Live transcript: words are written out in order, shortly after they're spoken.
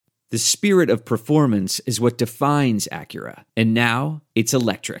The spirit of performance is what defines Acura, and now it's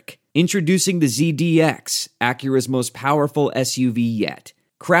electric. Introducing the ZDX, Acura's most powerful SUV yet.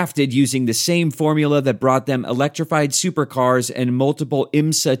 Crafted using the same formula that brought them electrified supercars and multiple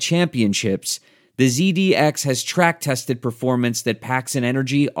IMSA championships, the ZDX has track-tested performance that packs an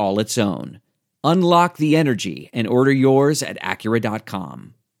energy all its own. Unlock the energy and order yours at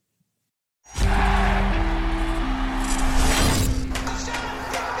Acura.com.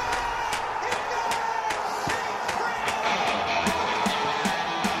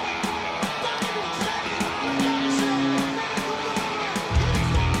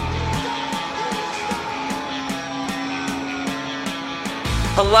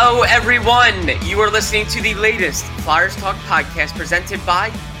 Hello, everyone. You are listening to the latest Flyers Talk podcast presented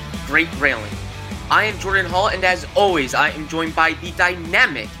by Great Railing. I am Jordan Hall, and as always, I am joined by the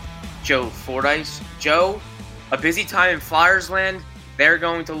dynamic Joe Fordyce. Joe, a busy time in Flyers land. They're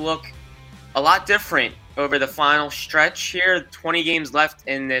going to look a lot different over the final stretch here. 20 games left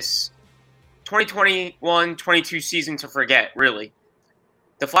in this 2021-22 season to forget, really.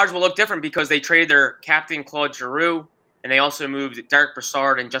 The Flyers will look different because they traded their captain, Claude Giroux, and they also moved Derick,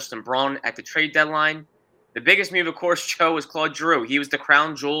 Brassard, and Braun at the trade deadline. The biggest move, of course, Joe, was Claude Giroux. He was the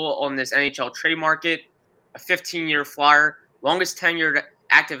crown jewel on this NHL trade market, a 15-year Flyer, longest tenured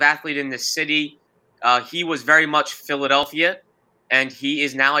active athlete in the city. He was very much Philadelphia, and he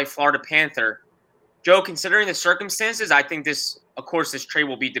is now a Florida Panther. Joe, considering the circumstances, I think this trade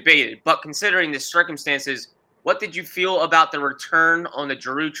will be debated. But considering the circumstances, what did you feel about the return on the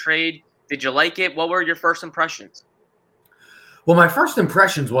Giroux trade? Did you like it? What were your first impressions? Well, my first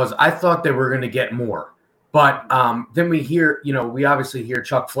impressions was I thought they were going to get more. But then we obviously hear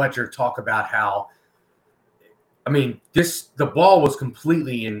Chuck Fletcher talk about how, the ball was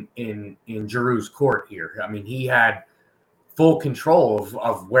completely in Giroux's court here. I mean, he had full control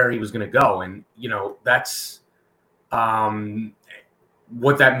of where he was going to go. And, that's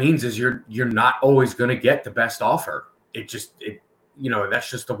what that means is you're not always going to get the best offer. That's just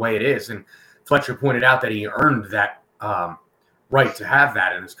the way it is. And Fletcher pointed out that he earned that right to have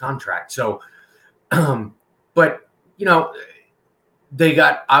that in his contract. So, but, they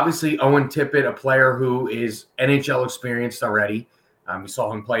got obviously Owen Tippett, a player who is NHL experienced already. We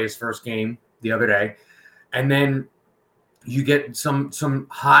saw him play his first game the other day. And then you get some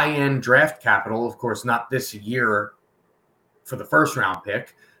high-end draft capital, of course, not this year for the first-round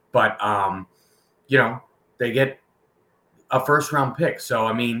pick, but, they get a first-round pick. So,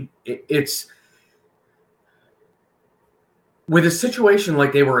 it's – with a situation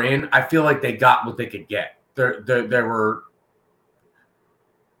like they were in, I feel like they got what they could get. They were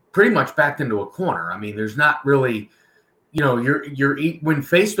pretty much backed into a corner. I mean, there's not really, when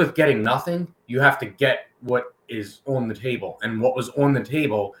faced with getting nothing, you have to get what is on the table. And what was on the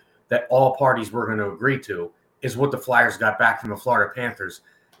table that all parties were going to agree to is what the Flyers got back from the Florida Panthers.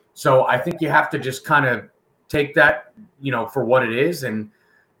 So I think you have to just kind of take that, for what it is and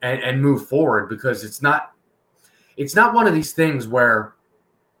move forward, because it's not one of these things where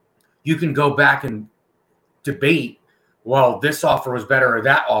you can go back and debate, well, this offer was better or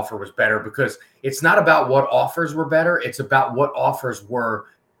that offer was better, because it's not about what offers were better. It's about what offers were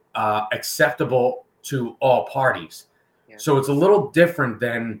acceptable to all parties. Yeah. So it's a little different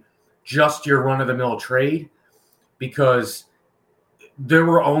than just your run-of-the-mill trade, because there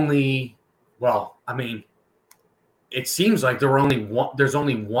were only, it seems like there's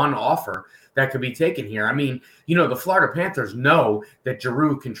only one offer that could be taken here. I mean, the Florida Panthers know that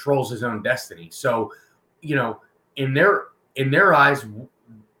Giroux controls his own destiny. So, in their eyes,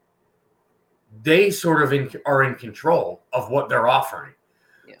 they sort of are in control of what they're offering.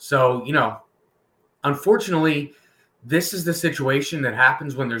 Yeah. So, unfortunately, this is the situation that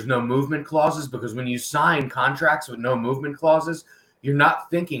happens when there's no movement clauses, because when you sign contracts with no movement clauses, you're not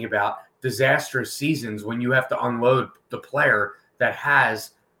thinking about disastrous seasons when you have to unload the player that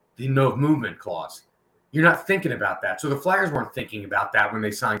has the no movement clause. You're not thinking about that. So the Flyers weren't thinking about that when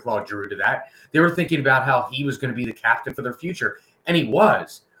they signed Claude Giroux to that. They were thinking about how he was going to be the captain for their future. And he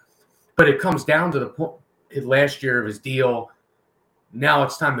was. But it comes down to the point last year of his deal. Now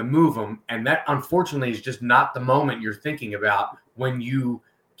it's time to move him. And that, unfortunately, is just not the moment you're thinking about when you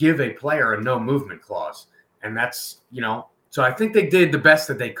give a player a no movement clause. And that's, so I think they did the best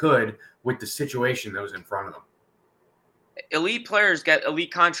that they could with the situation that was in front of them. Elite players get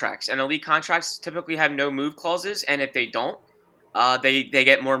elite contracts, and elite contracts typically have no move clauses. And if they don't, they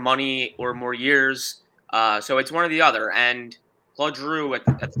get more money or more years. So it's one or the other. And Claude Giroux at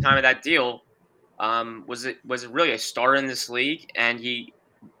the time of that deal was really a star in this league, and he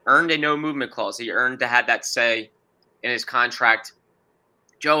earned a no movement clause. He earned to have that say in his contract.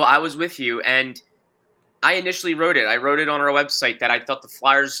 Joe, I was with you, and I initially wrote it. I wrote it on our website that I thought the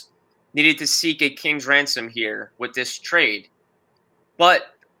Flyers needed to seek a king's ransom here with this trade.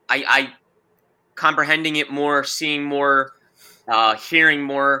 But I comprehending it more, seeing more, hearing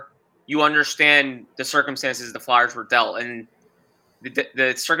more, you understand the circumstances the Flyers were dealt. And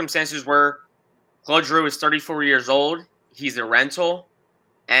the circumstances were Claude Giroux is 34 years old. He's a rental,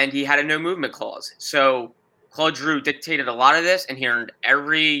 and he had a no-movement clause. So Claude Giroux dictated a lot of this, and he earned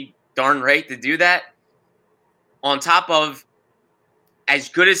every darn right to do that. On top of, as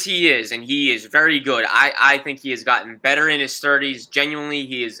good as he is, and he is very good, I think he has gotten better in his 30s. Genuinely,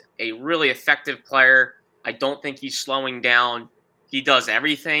 he is a really effective player. I don't think he's slowing down. He does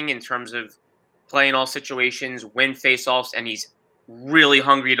everything in terms of playing all situations, win faceoffs, and he's really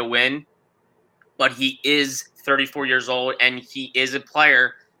hungry to win. But he is 34 years old, and he is a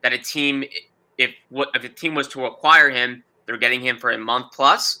player that a team, if a team was to acquire him, they're getting him for a month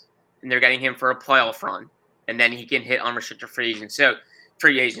plus, and they're getting him for a playoff run, and then he can hit unrestricted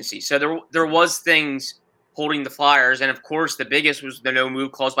free agency. So there was things holding the Flyers, and of course the biggest was the no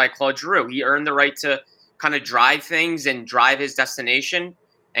move clause by Claude Giroux. He earned the right to kind of drive things and drive his destination,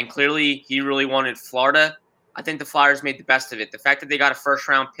 and clearly he really wanted Florida. I think the Flyers made the best of it. The fact that they got a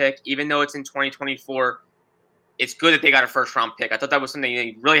first-round pick, even though it's in 2024, it's good that they got a first-round pick. I thought that was something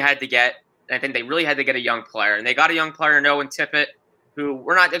they really had to get, and I think they really had to get a young player. And they got a young player, Noah Tippett, who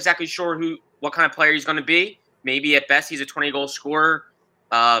we're not exactly sure what kind of player he's going to be. Maybe at best he's a 20-goal scorer,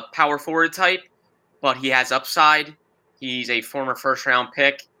 power forward type, but he has upside. He's a former first-round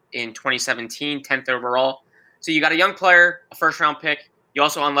pick in 2017, 10th overall. So you got a young player, a first-round pick. You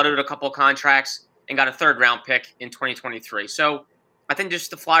also unloaded a couple of contracts and got a third-round pick in 2023. So I think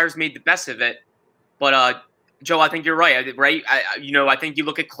just the Flyers made the best of it. But, Joe, I think you're right. Right? I think you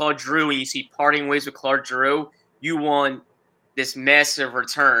look at Claude Giroux and you see parting ways with Claude Giroux. You want this massive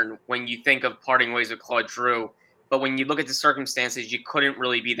return when you think of parting ways with Claude Giroux. But when you look at the circumstances, you couldn't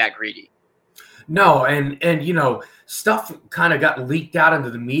really be that greedy. No, and stuff kind of got leaked out into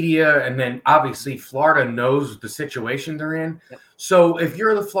the media, and then obviously Florida knows the situation they're in. Yep. So if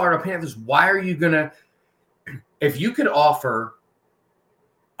you're the Florida Panthers, why are you going to – if you could offer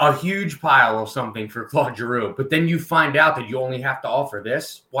a huge pile of something for Claude Giroux, but then you find out that you only have to offer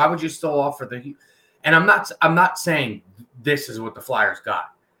this, why would you still offer the – and I'm not saying this is what the Flyers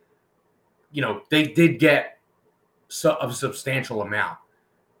got. They did get a substantial amount,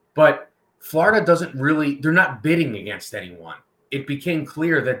 but – Florida doesn't really – they're not bidding against anyone. It became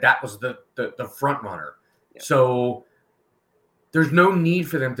clear that was the front runner. Yeah. So there's no need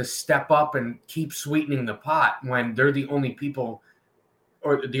for them to step up and keep sweetening the pot when they're the only people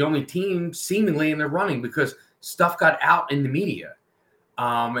or the only team seemingly in the running because stuff got out in the media.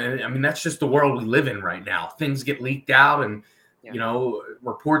 And I mean, that's just the world we live in right now. Things get leaked out and,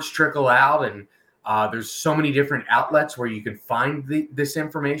 reports trickle out and there's so many different outlets where you can find this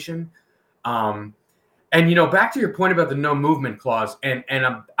information. Back to your point about the no movement clause, and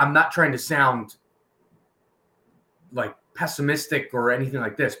I'm not trying to sound like pessimistic or anything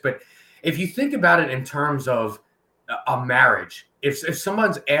like this, but if you think about it in terms of a marriage, if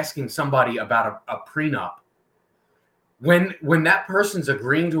someone's asking somebody about a prenup, when that person's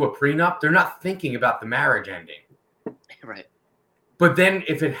agreeing to a prenup, they're not thinking about the marriage ending. Right. But then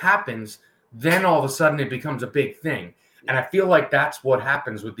if it happens, then all of a sudden it becomes a big thing. And I feel like that's what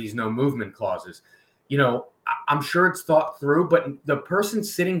happens with these no movement clauses. I'm sure it's thought through, but the person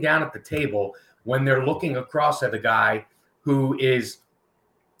sitting down at the table when they're looking across at the guy who is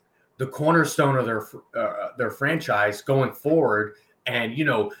the cornerstone of their franchise going forward, and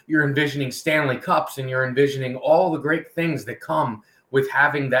you're envisioning Stanley Cups and you're envisioning all the great things that come with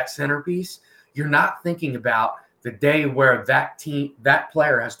having that centerpiece. You're not thinking about the day where that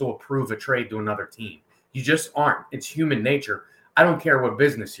player has to approve a trade to another team. You just aren't. It's human nature. I don't care what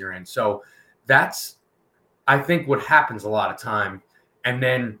business you're in. So that's, I think, what happens a lot of time. And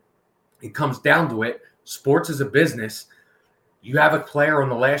then it comes down to it. Sports is a business. You have a player on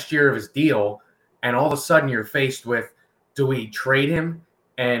the last year of his deal, and all of a sudden you're faced with, do we trade him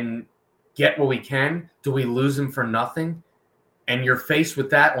and get what we can? Do we lose him for nothing? And you're faced with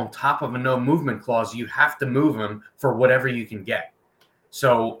that on top of a no movement clause. You have to move him for whatever you can get.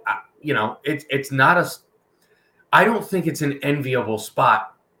 So, it's not I don't think it's an enviable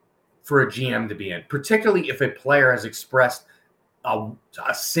spot for a GM to be in, particularly if a player has expressed a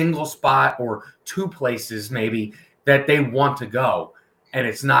single spot or two places maybe that they want to go. And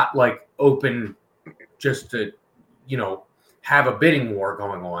it's not like open just to, have a bidding war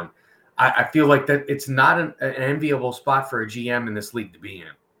going on. I feel like that it's not an enviable spot for a GM in this league to be in.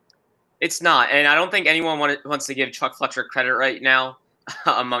 It's not. And I don't think anyone wants to give Chuck Fletcher credit right now.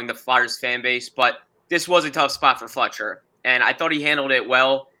 among the Flyers fan base, but this was a tough spot for Fletcher, and I thought he handled it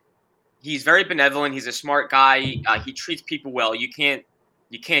well. He's very benevolent. He's a smart guy. He treats people well. You can't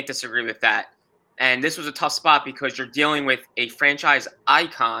disagree with that. And this was a tough spot because you're dealing with a franchise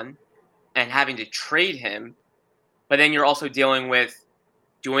icon and having to trade him, but then you're also dealing with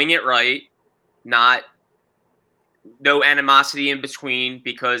doing it right, no animosity in between,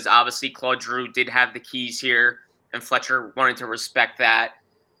 because obviously Claude Giroux did have the keys here, and Fletcher wanted to respect that.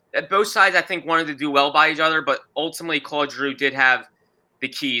 Both sides, I think, wanted to do well by each other, but ultimately Claude Giroux did have the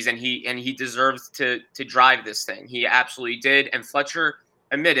keys, and he deserves to drive this thing. He absolutely did. And Fletcher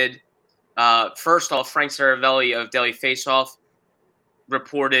admitted, first off, Frank Saravelli of Daily Faceoff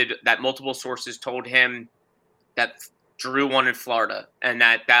reported that multiple sources told him that Giroux wanted Florida, and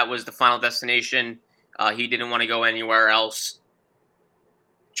that was the final destination. He didn't want to go anywhere else.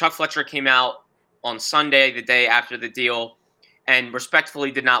 Chuck Fletcher came out on Sunday, the day after the deal, and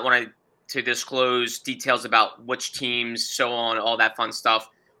respectfully did not want to disclose details about which teams, so on, all that fun stuff.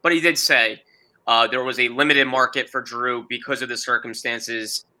 But he did say there was a limited market for Giroux because of the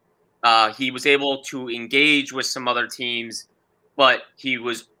circumstances. He was able to engage with some other teams, but he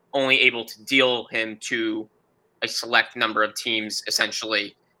was only able to deal him to a select number of teams,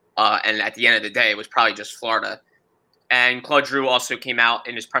 essentially. And at the end of the day, it was probably just Florida. And Claude Giroux also came out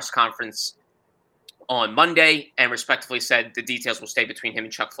in his press conference on Monday and respectfully said the details will stay between him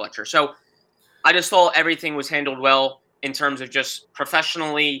and Chuck Fletcher. So I just thought everything was handled well in terms of just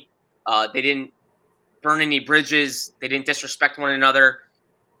professionally. They didn't burn any bridges. They didn't disrespect one another.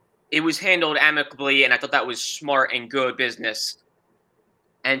 It was handled amicably, and I thought that was smart and good business.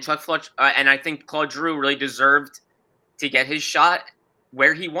 And Chuck Fletcher, and I think Claude Giroux really deserved to get his shot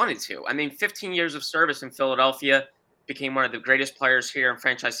where he wanted to. I mean, 15 years of service in Philadelphia, became one of the greatest players here in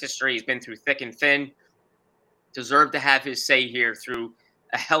franchise history. He's been through thick and thin. Deserved to have his say here through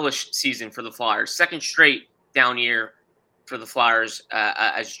a hellish season for the Flyers. Second straight down year for the Flyers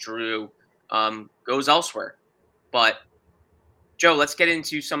as Giroux goes elsewhere. But, Joe, let's get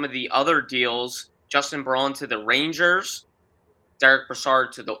into some of the other deals. Justin Braun to the Rangers. Derick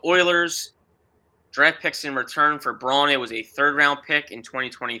Brassard to the Oilers. Draft picks in return for Braun. It was a third-round pick in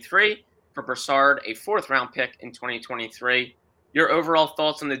 2023. For Brassard, a fourth-round pick in 2023. Your overall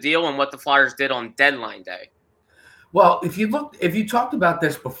thoughts on the deal and what the Flyers did on deadline day? Well, if you talked about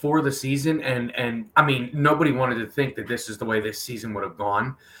this before the season, and I mean, nobody wanted to think that this is the way this season would have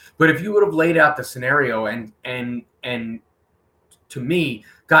gone. But if you would have laid out the scenario and to me,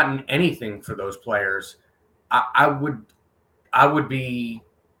 gotten anything for those players, I would have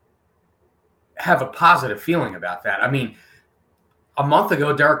a positive feeling about that. I mean, a month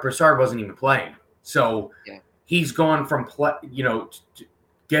ago, Derick Brassard wasn't even playing. So he's gone from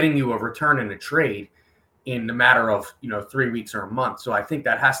getting you a return in a trade in the matter of 3 weeks or a month. So I think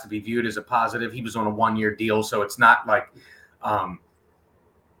that has to be viewed as a positive. He was on a 1-year deal, so it's not like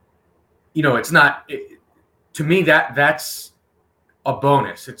it's not to me that's a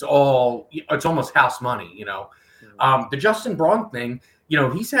bonus. It's almost house money. The Justin Braun thing,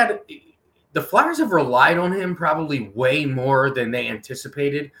 he's had. The Flyers have relied on him probably way more than they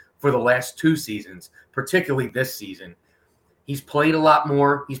anticipated for the last 2 seasons, particularly this season. He's played a lot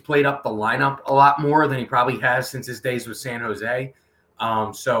more. He's played up the lineup a lot more than he probably has since his days with San Jose.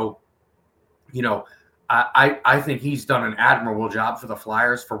 I think he's done an admirable job for the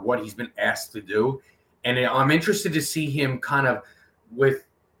Flyers for what he's been asked to do. And I'm interested to see him kind of the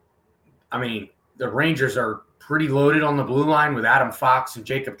Rangers are pretty loaded on the blue line with Adam Fox and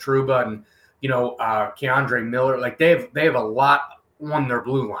Jacob Trouba and Keandre Miller. Like they have a lot on their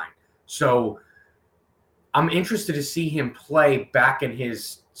blue line. So I'm interested to see him play back in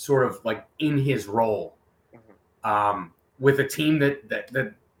his sort of like in his role with a team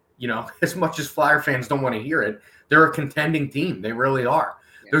that as much as Flyer fans don't want to hear it, they're a contending team. They really are.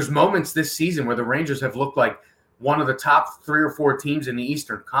 Yeah. There's moments this season where the Rangers have looked like one of the top 3 or 4 teams in the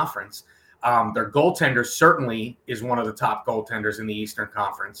Eastern Conference. Their goaltender certainly is one of the top goaltenders in the Eastern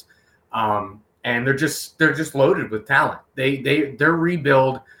Conference. And they're just loaded with talent. Their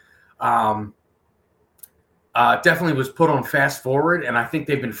rebuild definitely was put on fast forward, and I think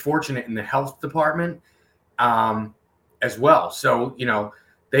they've been fortunate in the health department as well. So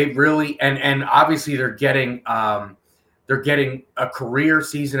they really and obviously they're getting a career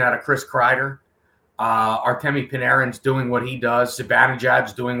season out of Chris Kreider. Artemi Panarin's doing what he does.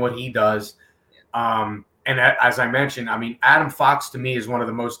 Zibanejad's doing what he does. And as I mentioned, I mean, Adam Fox to me is one of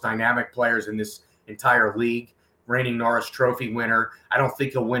the most dynamic players in this entire league. Reigning Norris Trophy winner. I don't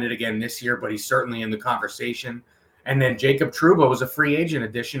think he'll win it again this year, but he's certainly in the conversation. And then Jacob Trouba was a free agent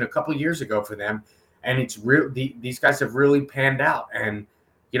addition a couple years ago for them. and it's real. These guys have really panned out. And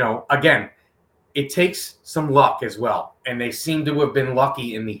again, it takes some luck as well, and they seem to have been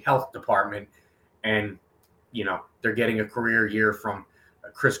lucky in the health department. And they're getting a career year from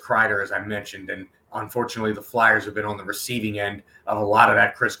Chris Kreider, as I mentioned, and unfortunately, the Flyers have been on the receiving end of a lot of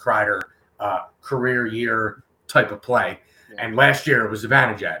that Chris Kreider career year type of play. Yeah. And last year, it was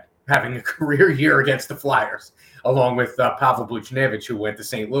Zibanejad having a career year against the Flyers, along with Pavel Buchnevich, who went to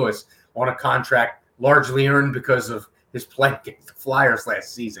St. Louis on a contract largely earned because of his play against the Flyers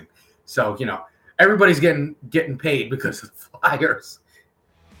last season. So, everybody's getting paid because of the Flyers.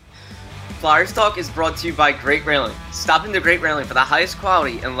 Flyers Talk is brought to you by Great Railing. Stop into Great Railing for the highest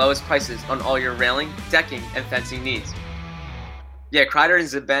quality and lowest prices on all your railing, decking, and fencing needs. Yeah, Kreider and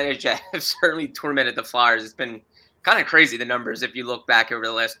Zibanejad have certainly tormented the Flyers. It's been kind of crazy, the numbers, if you look back over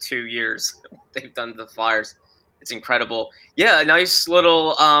the last 2 years, what they've done to the Flyers. It's incredible. Yeah, a nice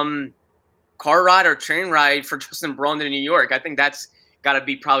little car ride or train ride for Justin Braun to New York. I think that's got to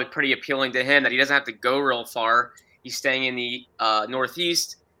be probably pretty appealing to him, that he doesn't have to go real far. He's staying in the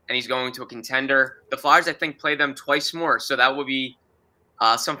Northeast, and he's going to a contender. The Flyers, I think, play them twice more, so that would be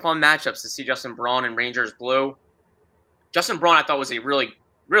some fun matchups to see Justin Braun and Rangers Blue. Justin Braun, I thought, was a really,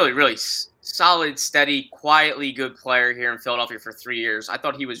 really, really solid, steady, quietly good player here in Philadelphia for 3 years. I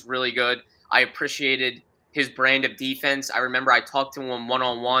thought he was really good. I appreciated his brand of defense. I remember I talked to him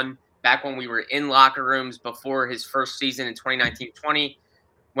one-on-one back when we were in locker rooms before his first season in 2019-20.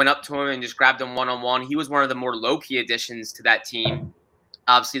 Went up to him and just grabbed him one-on-one. He was one of the more low-key additions to that team.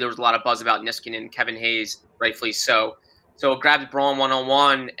 Obviously, there was a lot of buzz about Niskanen and Kevin Hayes, rightfully so. So I grabbed Braun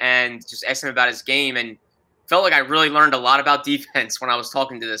one-on-one and just asked him about his game, and felt like I really learned a lot about defense when I was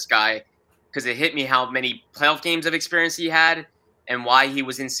talking to this guy, because it hit me how many playoff games of experience he had and why he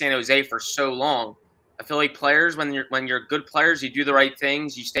was in San Jose for so long. I feel like players, when you're good players, you do the right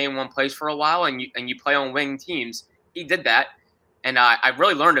things, you stay in one place for a while, and you play on winning teams. He did that, and I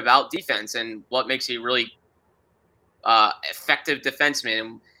really learned about defense and what makes a really effective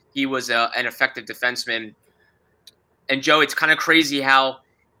defenseman. He was an effective defenseman. And Joe, it's kind of crazy how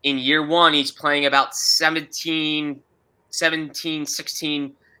in year one he's playing about 16.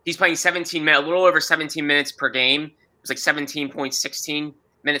 He's playing 17 minutes, a little over 17 minutes per game. It was like 17.16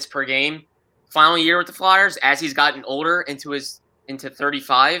 minutes per game. Final year with the Flyers, as he's gotten older into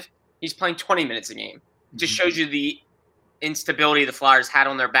 35, he's playing 20 minutes a game. Mm-hmm. Just shows you the instability the Flyers had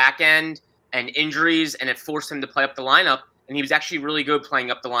on their back end and injuries, and it forced him to play up the lineup. And he was actually really good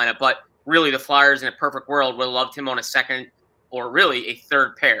playing up the lineup. But really, the Flyers in a perfect world would have loved him on a second or really a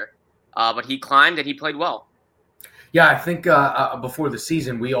third pair. But he climbed and he played well. Yeah, I think before the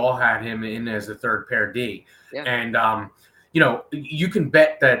season, we all had him in as a third pair D. Yeah. And, you can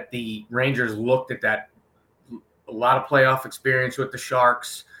bet that the Rangers looked at that, a lot of playoff experience with the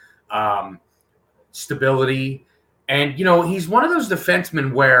Sharks, stability. And, he's one of those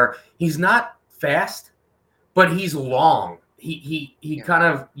defensemen where he's not fast, but he's long. He kind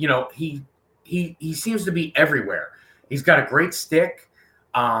of, he seems to be everywhere. He's got a great stick,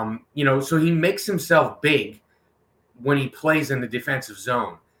 so he makes himself big when he plays in the defensive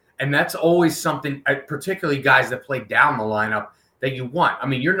zone. And that's always something, particularly guys that play down the lineup, that you want. I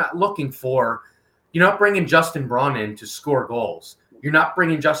mean, you're not bringing Justin Braun in to score goals. You're not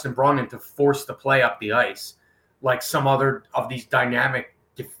bringing Justin Braun in to force the play up the ice like some other of these dynamic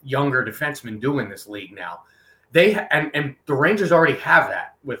younger defensemen do in this league now. And the Rangers already have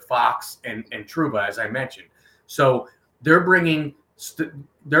that with Fox and Trouba, as I mentioned. So they're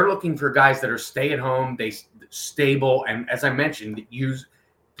they're looking for guys that are stay at home, stable, and as I mentioned, use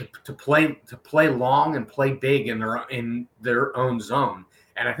to play long and play big in their own zone.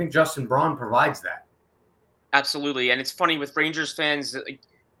 And I think Justin Braun provides that. Absolutely. And it's funny with Rangers fans,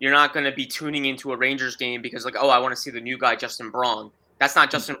 you're not going to be tuning into a Rangers game because I want to see the new guy, Justin Braun. That's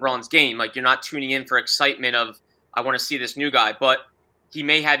not Justin Braun's game. You're not tuning in for excitement of, I want to see this new guy, but he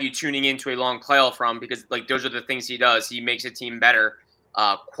may have you tuning into a long playoff run because those are the things he does. He makes a team better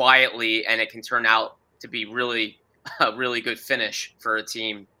quietly, and it can turn out to be really a really good finish for a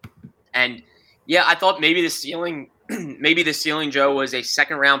team. And yeah, I thought maybe the ceiling, Joe, was a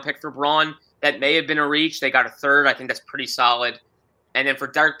second round pick for Braun. That may have been a reach. They got a third. I think that's pretty solid. And then for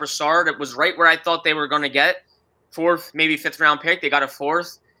Derick Brassard, it was right where I thought they were going to get. Fourth, maybe fifth round pick. They got a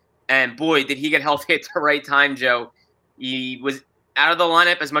fourth. And boy, did he get healthy at the right time, Joe. He was out of the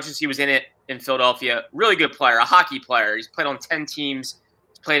lineup as much as he was in it in Philadelphia. Really good player, a hockey player. He's played on 10 teams.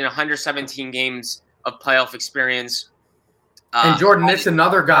 He's played in 117 games of playoff experience. And Jordan, this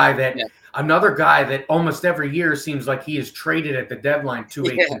another guy that almost every year seems like he is traded at the deadline to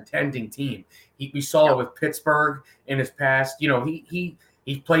a contending team. We saw it with Pittsburgh in his past. He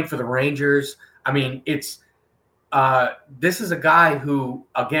played for the Rangers. I mean, this is a guy who,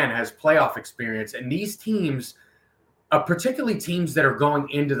 again, has playoff experience. And these teams, particularly teams that are going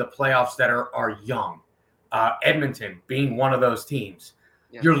into the playoffs that are young, Edmonton being one of those teams,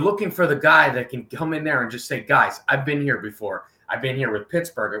 you're looking for the guy that can come in there and just say, guys, I've been here before. I've been here with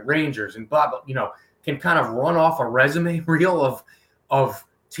Pittsburgh at Rangers and blah, blah, can kind of run off a resume reel of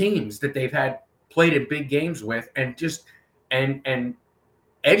teams that they've had played in big games with and just and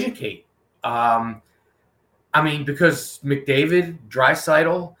educate. Because McDavid,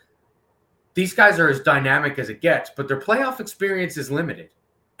 Draisaitl, these guys are as dynamic as it gets, but their playoff experience is limited.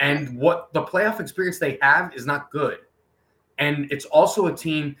 And what the playoff experience they have is not good. And it's also a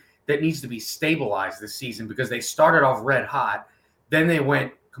team that needs to be stabilized this season because they started off red hot. Then they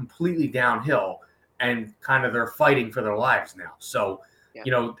went completely downhill and kind of they're fighting for their lives now. So,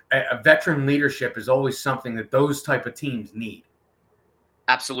 a veteran leadership is always something that those type of teams need.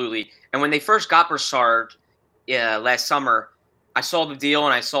 Absolutely. And when they first got Brassard last summer, I saw the deal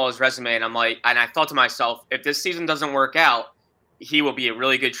and I saw his resume and I thought to myself, if this season doesn't work out, he will be a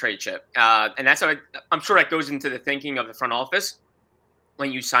really good trade chip. And that's how I'm sure that goes into the thinking of the front office.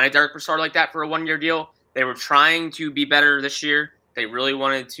 When you sign a Derick Brassard like that for a 1-year deal, they were trying to be better this year. They really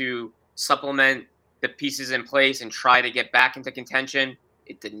wanted to supplement the pieces in place and try to get back into contention.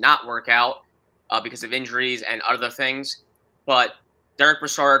 It did not work out because of injuries and other things. But Derick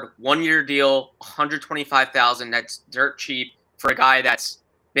Brassard, 1-year deal, $125,000. That's dirt cheap for a guy that's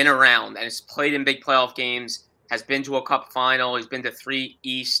been around and has played in big playoff games, has been to a cup final. He's been to 3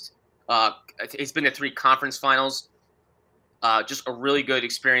 East. He's been to 3 conference finals. Just a really good,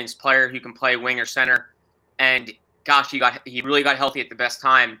 experienced player who can play wing or center. And gosh, he really got healthy at the best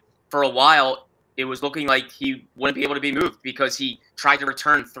time. For a while, it was looking like he wouldn't be able to be moved because he tried to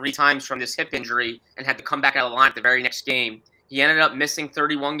return 3 times from this hip injury and had to come back out of the line at the very next game. He ended up missing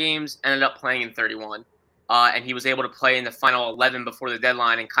 31 games, ended up playing in 31. And he was able to play in the final 11 before the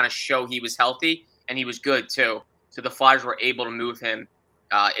deadline and kind of show he was healthy, and he was good too. So the Flyers were able to move him.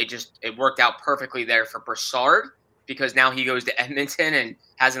 It worked out perfectly there for Brassard because now he goes to Edmonton and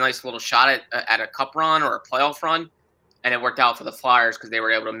has a nice little shot at a cup run or a playoff run. And it worked out for the Flyers because they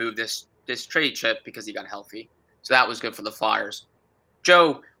were able to move this trade chip because he got healthy. So that was good for the Flyers.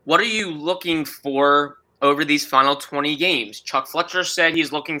 Joe, what are you looking for over these final 20 games? Chuck Fletcher said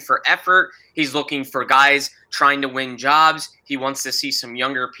he's looking for effort. He's looking for guys trying to win jobs. He wants to see some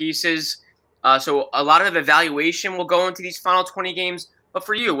younger pieces. So a lot of evaluation will go into these final 20 games. But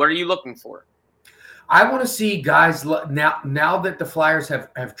for you, what are you looking for? I want to see guys now that the Flyers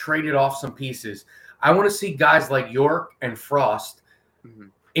have traded off some pieces. I want to see guys like York and Frost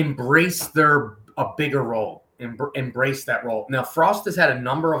embrace a bigger role, embrace that role. Now, Frost has had a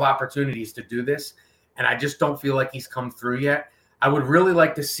number of opportunities to do this, and I just don't feel like he's come through yet. I would really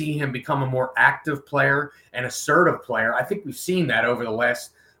like to see him become a more active player and assertive player. I think we've seen that over the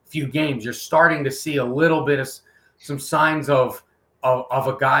last few games. You're starting to see a little bit of some signs of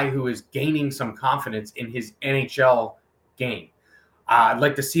a guy who is gaining some confidence in his NHL game. I'd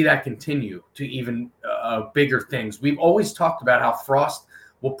like to see that continue to even bigger things. We've always talked about how Frost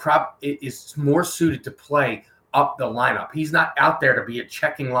is more suited to play up the lineup. He's not out there to be a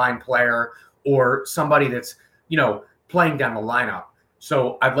checking line player or somebody that's, playing down the lineup.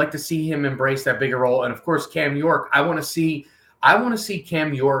 So I'd like to see him embrace that bigger role. And of course, Cam York, I want to see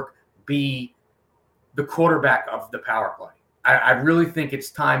Cam York be the quarterback of the power play. I really think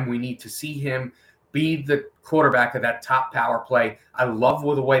it's time we need to see him be the quarterback of that top power play. I love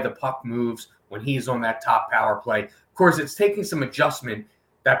the way the puck moves when he's on that top power play. Of course, it's taking some adjustment.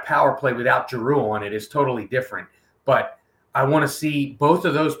 That power play without Giroux on it is totally different. But I want to see both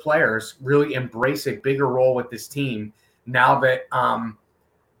of those players really embrace a bigger role with this team now that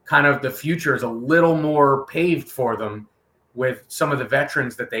kind of the future is a little more paved for them with some of the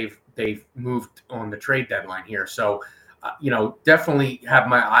veterans that they've moved on the trade deadline here. So, definitely have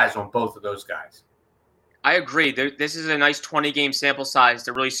my eyes on both of those guys. I agree. This is a nice 20-game sample size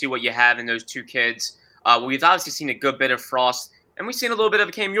to really see what you have in those 2 kids. We've obviously seen a good bit of Frost, and we've seen a little bit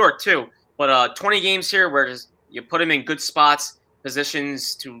of Cam York too. But 20 games here where you put them in good spots,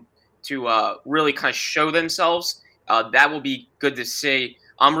 positions to really kind of show themselves. That will be good to see.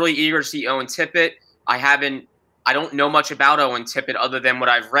 I'm really eager to see Owen Tippett. I don't know much about Owen Tippett other than what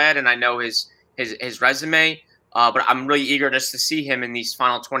I've read, and I know his resume. But I'm really eager just to see him in these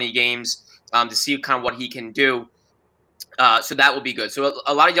final 20 games to see kind of what he can do. So that will be good. So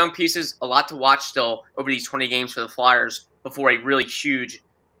a lot of young pieces, a lot to watch still over these 20 games for the Flyers before a really huge,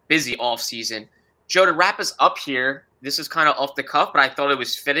 busy offseason. Joe, to wrap us up here, this is kind of off the cuff, but I thought it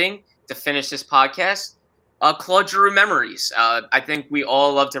was fitting to finish this podcast. Claude Giroux memories. I think we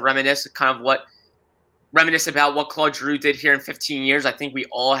all love to reminisce about what Claude Giroux did here in 15 years. I think we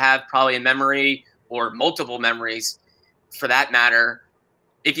all have probably a memory or multiple memories for that matter.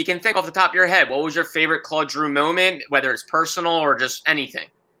 If you can think off the top of your head, what was your favorite Claude Giroux moment, whether it's personal or just anything?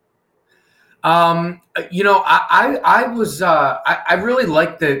 I really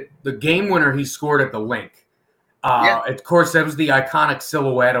liked the game winner he scored at the Link. Of course, that was the iconic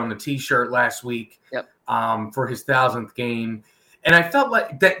silhouette on the T-shirt last week. Yep. For his 1,000th game, and I felt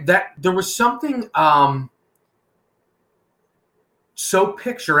like that there was something so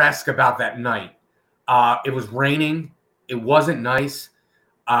picturesque about that night. It was raining. It wasn't nice.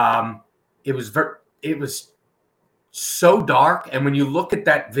 It was so dark, and when you look at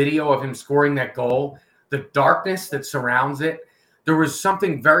that video of him scoring that goal, the darkness that surrounds it, there was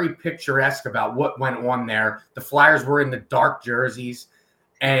something very picturesque about what went on there. The Flyers were in the dark jerseys,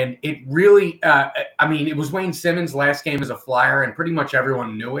 and it really, it was Wayne Simmons' last game as a Flyer, and pretty much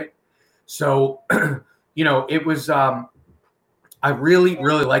everyone knew it. So, it was, I really,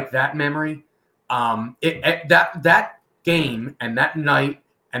 really like that memory. That game and that night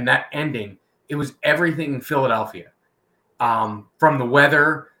and that ending, it was everything in Philadelphia. From the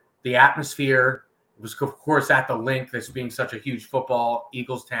weather, the atmosphere. It was, of course, at the Link, this being such a huge football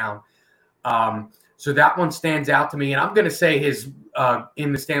Eagles town. So that one stands out to me. And I'm going to say his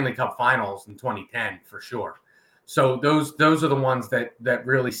in the Stanley Cup Finals in 2010 for sure. So those are the ones that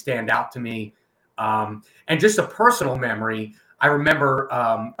really stand out to me. And just a personal memory, I remember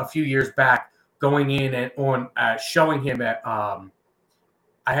a few years back going in and showing him at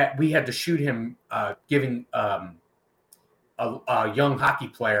we had to shoot him giving a young hockey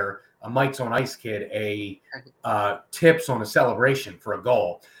player, a Mike's on Ice kid, tips on a celebration for a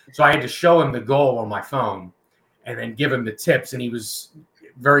goal. So I had to show him the goal on my phone and then give him the tips. And he was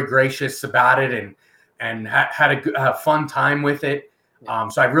very gracious about it and had a fun time with it.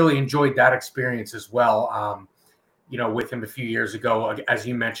 So I really enjoyed that experience as well. With him a few years ago, as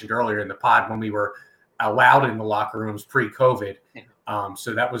you mentioned earlier in the pod, when we were allowed in the locker rooms pre-COVID.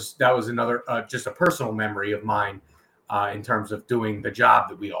 So that was another just a personal memory of mine. In terms of doing the job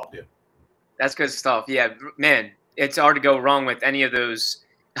that we all do. That's good stuff. Yeah, man, it's hard to go wrong with any of those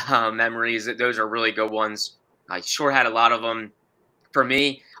memories. Those are really good ones. I sure had a lot of them. For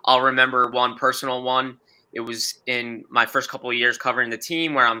me, I'll remember one personal one. It was in my first couple of years covering the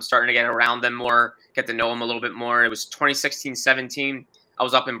team where I'm starting to get around them more, get to know them a little bit more. It was 2016-17. I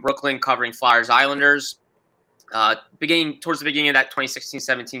was up in Brooklyn covering Flyers Islanders. Towards the beginning of that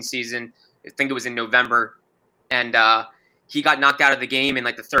 2016-17 season, I think it was in November. And he got knocked out of the game in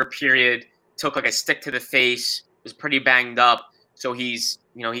like the third period, took like a stick to the face, was pretty banged up. So he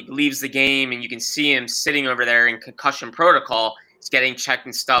leaves the game and you can see him sitting over there in concussion protocol. He's getting checked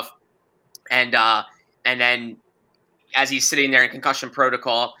and stuff. And then as he's sitting there in concussion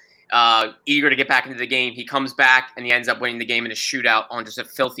protocol, eager to get back into the game, he comes back and he ends up winning the game in a shootout on just a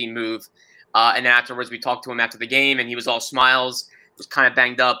filthy move. And then afterwards, we talked to him after the game and he was all smiles, was kind of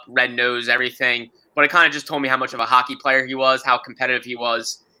banged up, red nose, everything. But it kind of just told me how much of a hockey player he was, how competitive he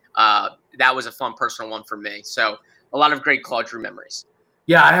was. That was a fun personal one for me. So a lot of great Claude Giroux memories.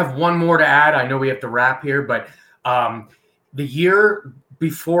 Yeah, I have one more to add. I know we have to wrap here, but the year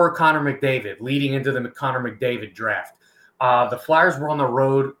before Connor McDavid, leading into the Connor McDavid draft, the Flyers were on the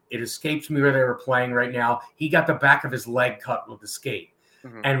road. It escapes me where they were playing right now. He got the back of his leg cut with the skate.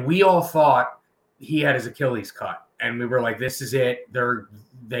 Mm-hmm. And we all thought he had his Achilles cut. And we were like, this is it.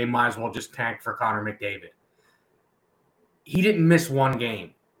 They might as well just tank for Connor McDavid. He didn't miss one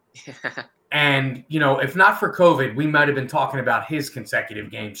game. And, if not for COVID, we might have been talking about his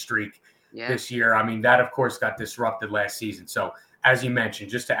consecutive game streak this year. I mean, that, of course, got disrupted last season. So, as you mentioned,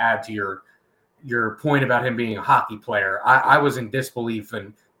 just to add to your point about him being a hockey player, I was in disbelief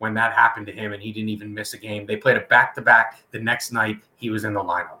when that happened to him and he didn't even miss a game. They played a back-to-back the next night. He was in the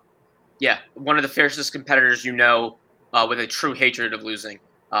lineup. Yeah, one of the fiercest competitors, with a true hatred of losing.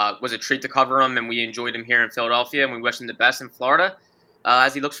 Was a treat to cover him, and we enjoyed him here in Philadelphia, and we wish him the best in Florida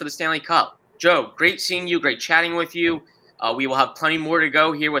as he looks for the Stanley Cup. Joe, great seeing you, great chatting with you. We will have plenty more to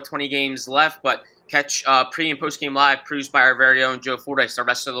go here with 20 games left, but catch pre- and post-game live produced by our very own Joe Fordyce the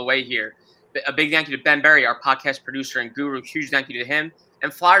rest of the way here. A big thank you to Ben Berry, our podcast producer and guru. Huge thank you to him.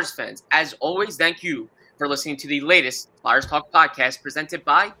 And Flyers fans, as always, thank you for listening to the latest Flyers Talk podcast presented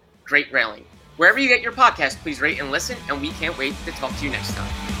by Great Railing. Wherever you get your podcast, please rate and listen, and we can't wait to talk to you next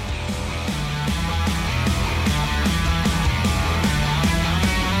time.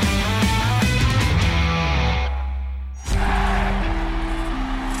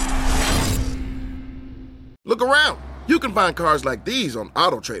 Look around. You can find cars like these on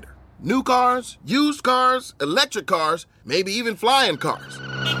AutoTrader. New cars, used cars, electric cars, maybe even flying cars.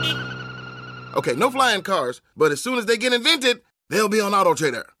 Okay, no flying cars, but as soon as they get invented, they'll be on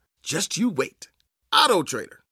AutoTrader. Just you wait. AutoTrader.